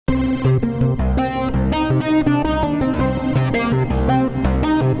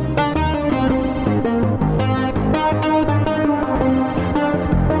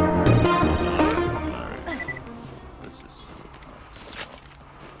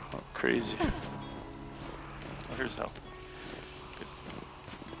crazy. Oh, here's health. Good.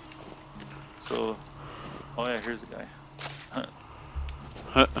 So, oh yeah, here's the guy.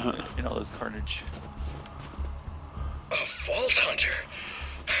 In all this carnage. A Vault Hunter?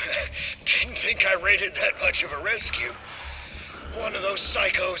 Didn't think I rated that much of a rescue. One of those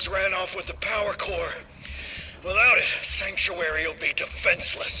psychos ran off with the power core. Without it, Sanctuary will be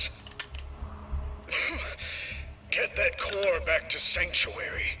defenseless. Get that core back to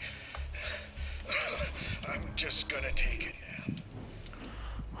Sanctuary. I'm just gonna take it now.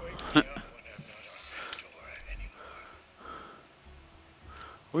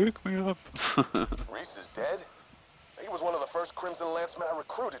 Wake me up when I'm not on Pandora anymore. Wake me up. Reese is dead? He was one of the first Crimson Lancemen I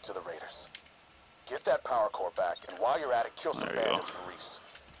recruited to the Raiders. Get that power core back, and while you're at it, kill some bandits for Reese.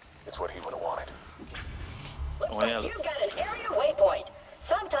 It's what he would have wanted. Looks like you've got an area waypoint.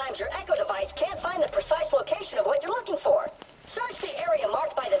 Sometimes your Echo device can't find the precise location of what you're looking for. Search the area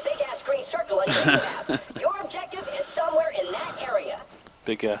marked by the big-ass green circle on your map. Your objective is somewhere in that area.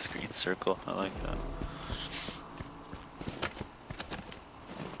 Big-ass green circle. I like that.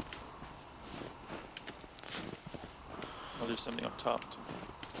 Oh, there's something up top too.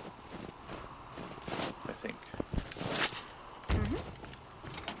 I think. Yeah,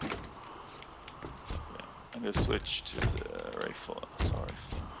 I'm gonna switch to the rifle. Assault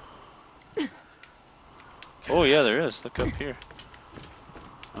rifle. Oh yeah, there is. Look up here.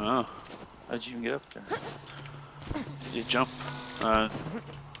 Oh. How'd you even get up there? You jump.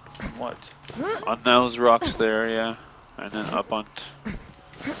 What? On those rocks there, yeah. And then up on.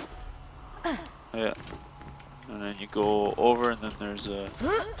 Yeah. And then you go over, and then there's a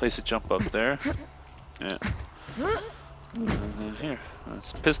place to jump up there. Yeah. And then here.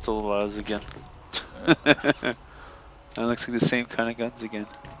 That's pistol laws again. That looks like the same kind of guns again.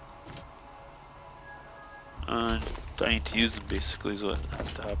 I need to use them basically, is what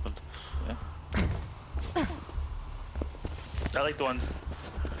has to happen. Yeah. I like the ones.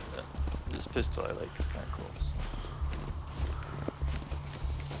 This pistol I like. It's kind of cool.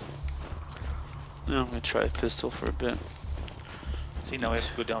 Now I'm gonna try a pistol for a bit. See, now I have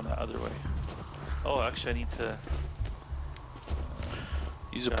to go down that other way. Oh, actually, I need to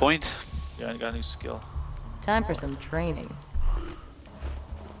use a point. Yeah, I got a new skill. Time for some training.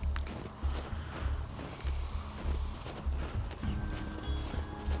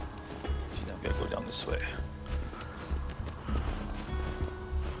 See, now I gotta go down this way.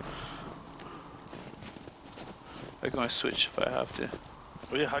 I'm gonna switch if I have to.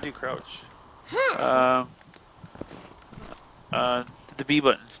 Oh yeah, how do you crouch? The B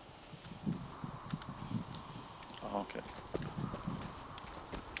button. Oh, okay.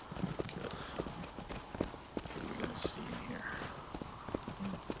 Okay, let's see. What are we gonna see in here?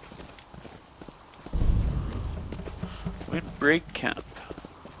 Windbreak camp.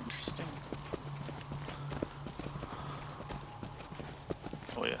 Interesting.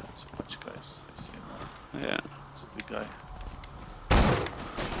 Oh yeah, there's a bunch of guys. I see him now. Yeah. There's a big guy.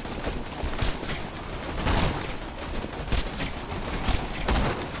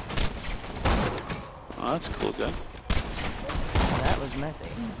 Oh, that's a cool gun. That was messy.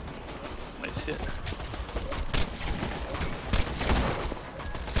 It's a nice hit.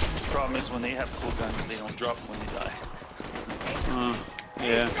 The problem is when they have cool guns, they don't drop when they die.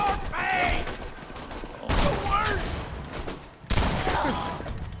 Yeah.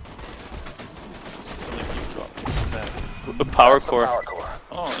 Something you dropped. What's that? A power core. Power core.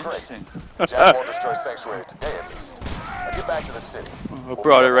 Oh, interesting. Jack won't destroy Sanctuary today, at least. Now get back to the city. I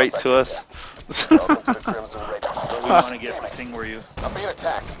brought it right to us. Welcome to the Crimson Raiders. We want to get the thing where you I'm being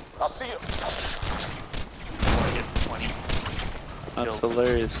attacked. I'll see you. get 20 That's kills,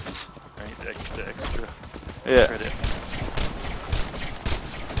 hilarious. right? The extra Yeah. credit.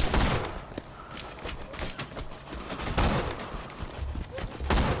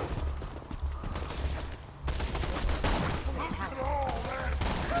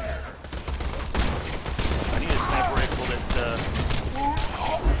 I need a sniper rifle that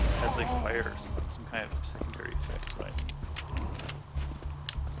has like fire or something, some kind of secondary effects. Right?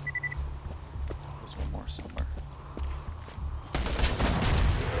 There's one more somewhere.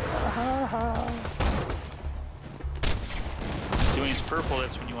 See, when he's purple,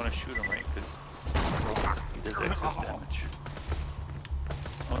 that's when you want to shoot him, right? Because he does excess damage.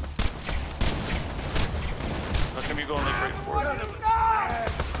 Oh. How come you're going like right for it?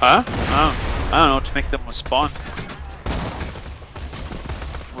 Huh? I don't know, to make them spawn.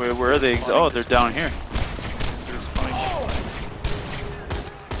 Where are they? Oh, they're down here. They're spawning this way.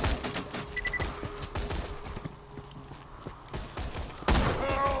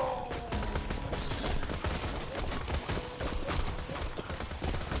 Nice.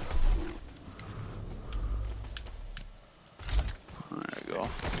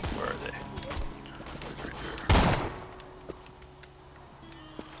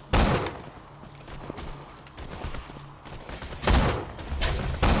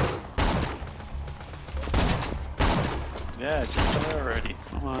 Yeah, just come there already.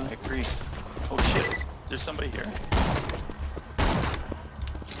 Come on. I agree. Oh shit, is there somebody here?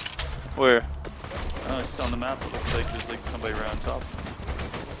 Where? Oh, it's on the map. It looks like there's like somebody around top.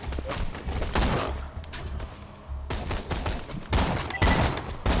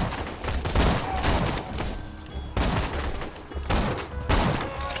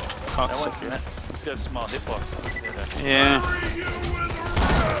 That one's in it. He's got a small hitbox on his head, actually. Yeah.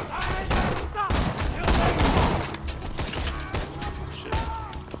 Shit.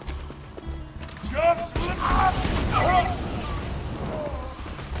 Just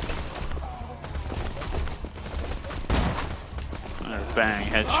Bang,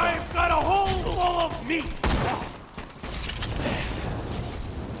 headshot. I've got a hole full of meat.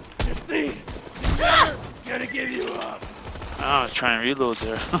 It's me. Never gonna give you up. Oh, try and reload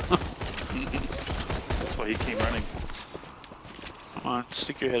there. That's why he came running. Come on,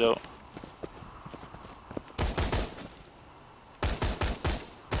 stick your head out.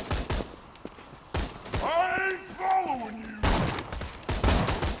 I ain't following you.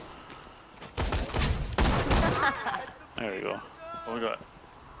 There we go. What we got?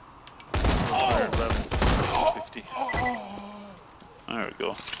 111, 50. There we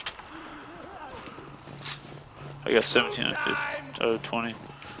go. I got 17 out of 50, out of 20.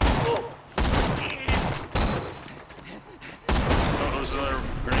 Oh, there's another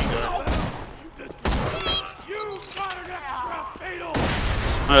green guy. You got an extra fatal.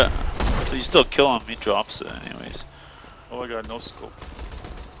 So you still kill him, he drops it anyways. Oh, I got no scope.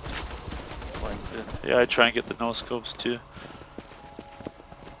 Mine's in. Yeah, I try and get the no scopes too.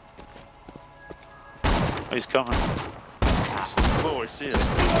 Oh, he's coming. Oh, I see it.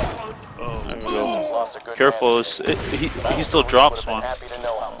 Oh, There we Resistance go. lost a good Careful, man. he still drops Would've one. been happy to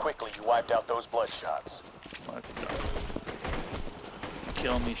know how quickly you wiped out those bloodshots. that's done.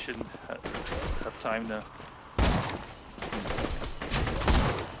 Kill me shouldn't have time to.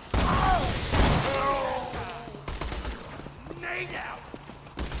 Nade out.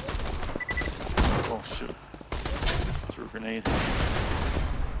 Oh shoot. Threw a grenade.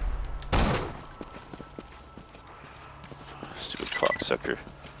 Stupid cocksucker.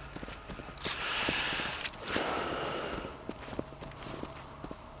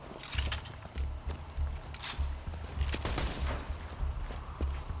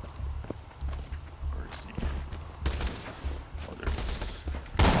 Where is he? Oh, there it is.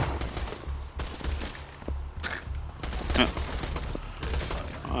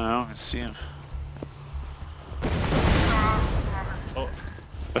 Oh, I don't even see him. Oh,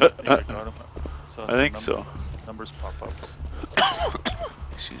 yeah, I got him. Saw I some think so. Numbers pop up.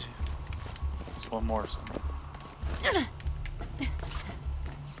 Excuse me. There's one more somewhere.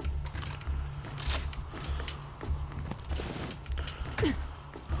 Oh,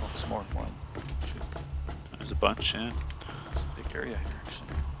 there's more than one. Shoot. There's a bunch, yeah. It's a big area here, actually.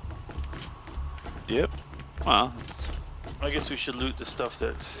 Yep. Well, I guess we should loot the stuff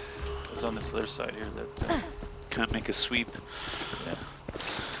that is on this other side here that, can't make a sweep. yeah.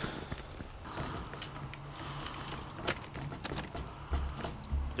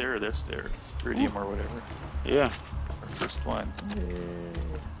 There, that's there. Iridium or whatever. Yeah. Our first one.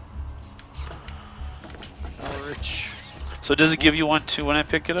 Oh, rich. So does it give you one too when I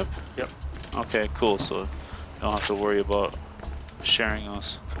pick it up? Yep. Okay, cool. So you don't have to worry about sharing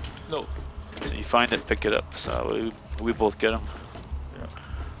those. No. So you find it, pick it up. So we both get them. Yeah.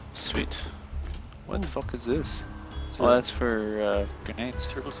 Sweet. What the fuck is this? So Oh, that's for grenades.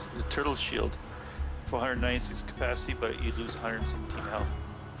 turtle shield. 496 capacity, but you lose 117 health.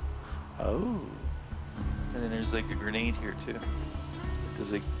 Oh. And then there's like a grenade here too.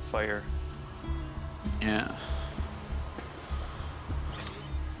 There's like fire. Yeah.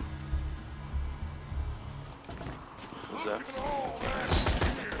 What's that?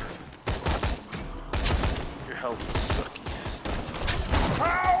 Your health is sucky.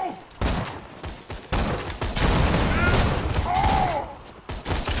 How?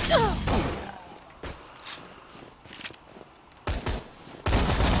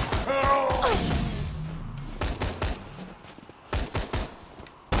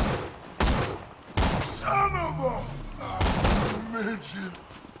 Son of a midget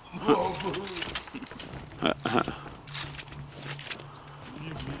lover.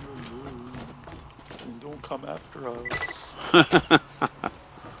 Leave me alone. And don't come after us.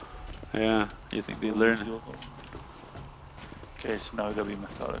 Yeah. You think they learn? Okay, so now we gotta be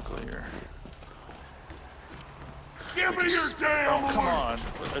methodical here. Give me your damn Come loot. on.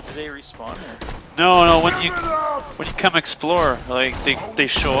 Did they respawn or? No, when Give you it up. when you come explore, like they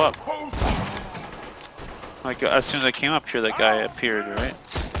show up. Like as soon as I came up here, that guy appeared, right?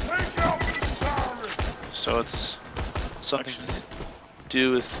 Take out the siren. So it's something Actually. to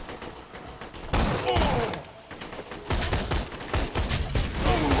do with.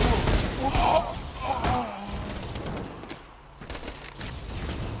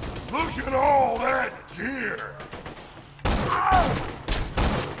 Look at all that gear!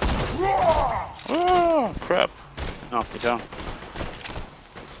 Oh crap! Knocked me down.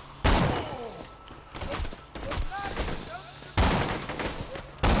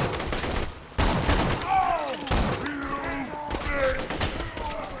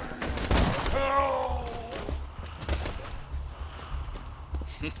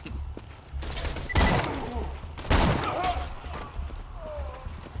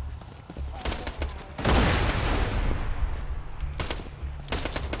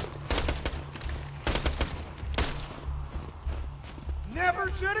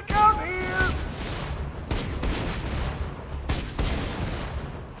 Never should have come here!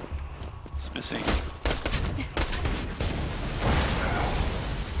 It's missing.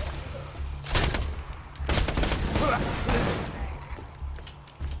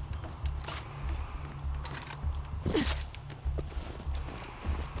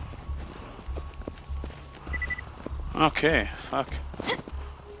 Okay, fuck.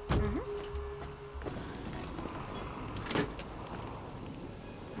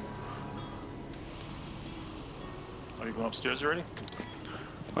 Are you going upstairs already?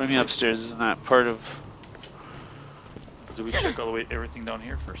 What do you mean upstairs? Isn't that part of... Did we check all the way everything down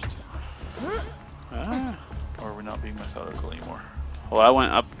here first? Ah. Or are we not being methodical anymore? Well, I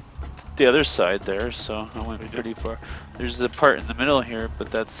went up the other side there, so I went pretty far. There's the part in the middle here,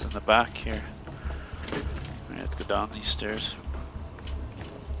 but that's in the back here. We have to go down these stairs.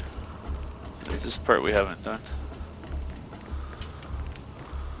 There's this part we haven't done.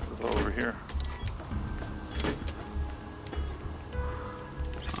 What about over here?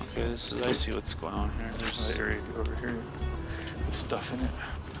 Okay, this is, I see what's going on here. There's That area over here with stuff in it.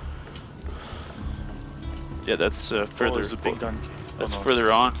 yeah, that's further. there's a big gun case. That's Oh, no, further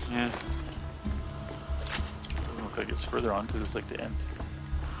it's on. Yeah. Doesn't look like it's further on because it's like the end.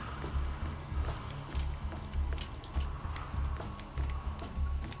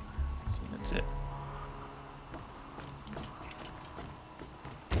 See, that's it.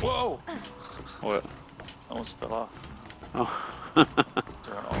 Whoa! What? Almost fell off. Oh.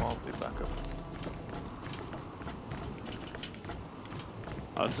 Turn all the way back up.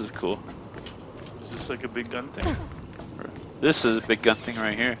 Oh, this is cool. Is this like a big gun thing? This is a big gun thing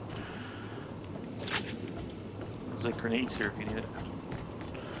right here. There's like grenades here if you need it.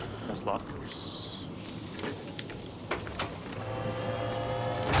 There's lockers.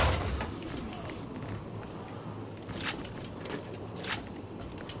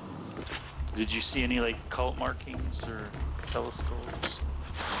 Did you see any like cult markings or telescopes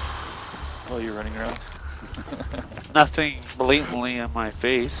while you're running around? Nothing blatantly in my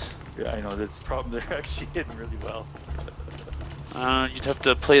face. Yeah, I know that's the problem. They're actually hidden really well. You'd have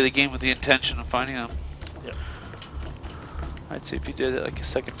to play the game with the intention of finding them. Yep. I'd say if you did it like a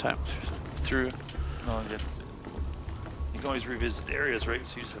second time through. No, you can always revisit the areas, right?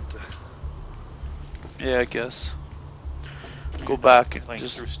 So you just have to Yeah, I guess. Go back and playing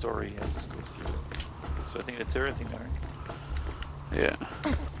just through story and just go through it. So I think that's everything there. yeah.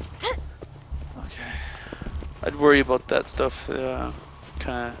 Okay. I'd worry about that stuff.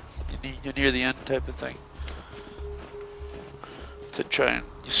 Kind of you're near the end type of thing. To try and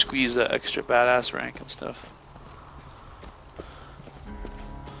squeeze that extra badass rank and stuff.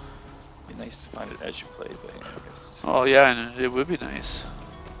 Be nice to find it as you play, but yeah, I guess. Oh yeah, and it would be nice.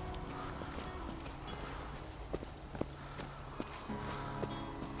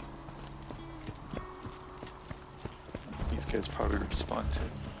 These guys probably respawn too.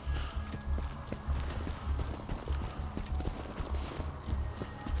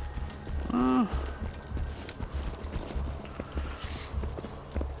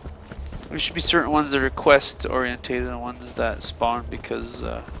 There should be certain ones that are quest orientated and ones that spawn because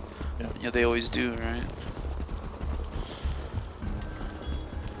yeah, they always do, right?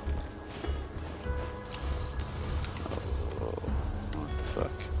 Oh, what the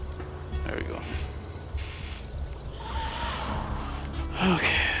fuck? There we go.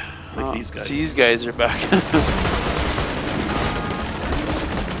 Okay. Like these guys. So these guys are back.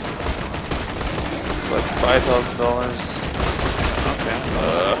 What, $5,000? Okay.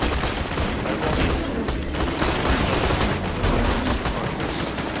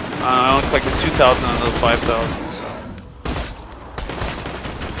 I only collected 2,000 out of the 5,000, so.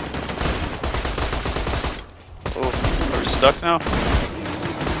 Oh, are we stuck now?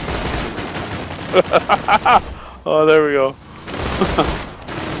 Oh, there we go. I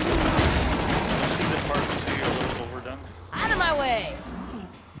think the part was here a little overdone.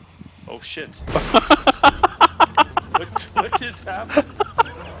 shit. What just happened?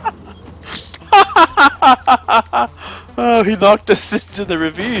 Oh, he knocked us into the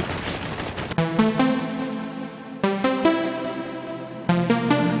ravine.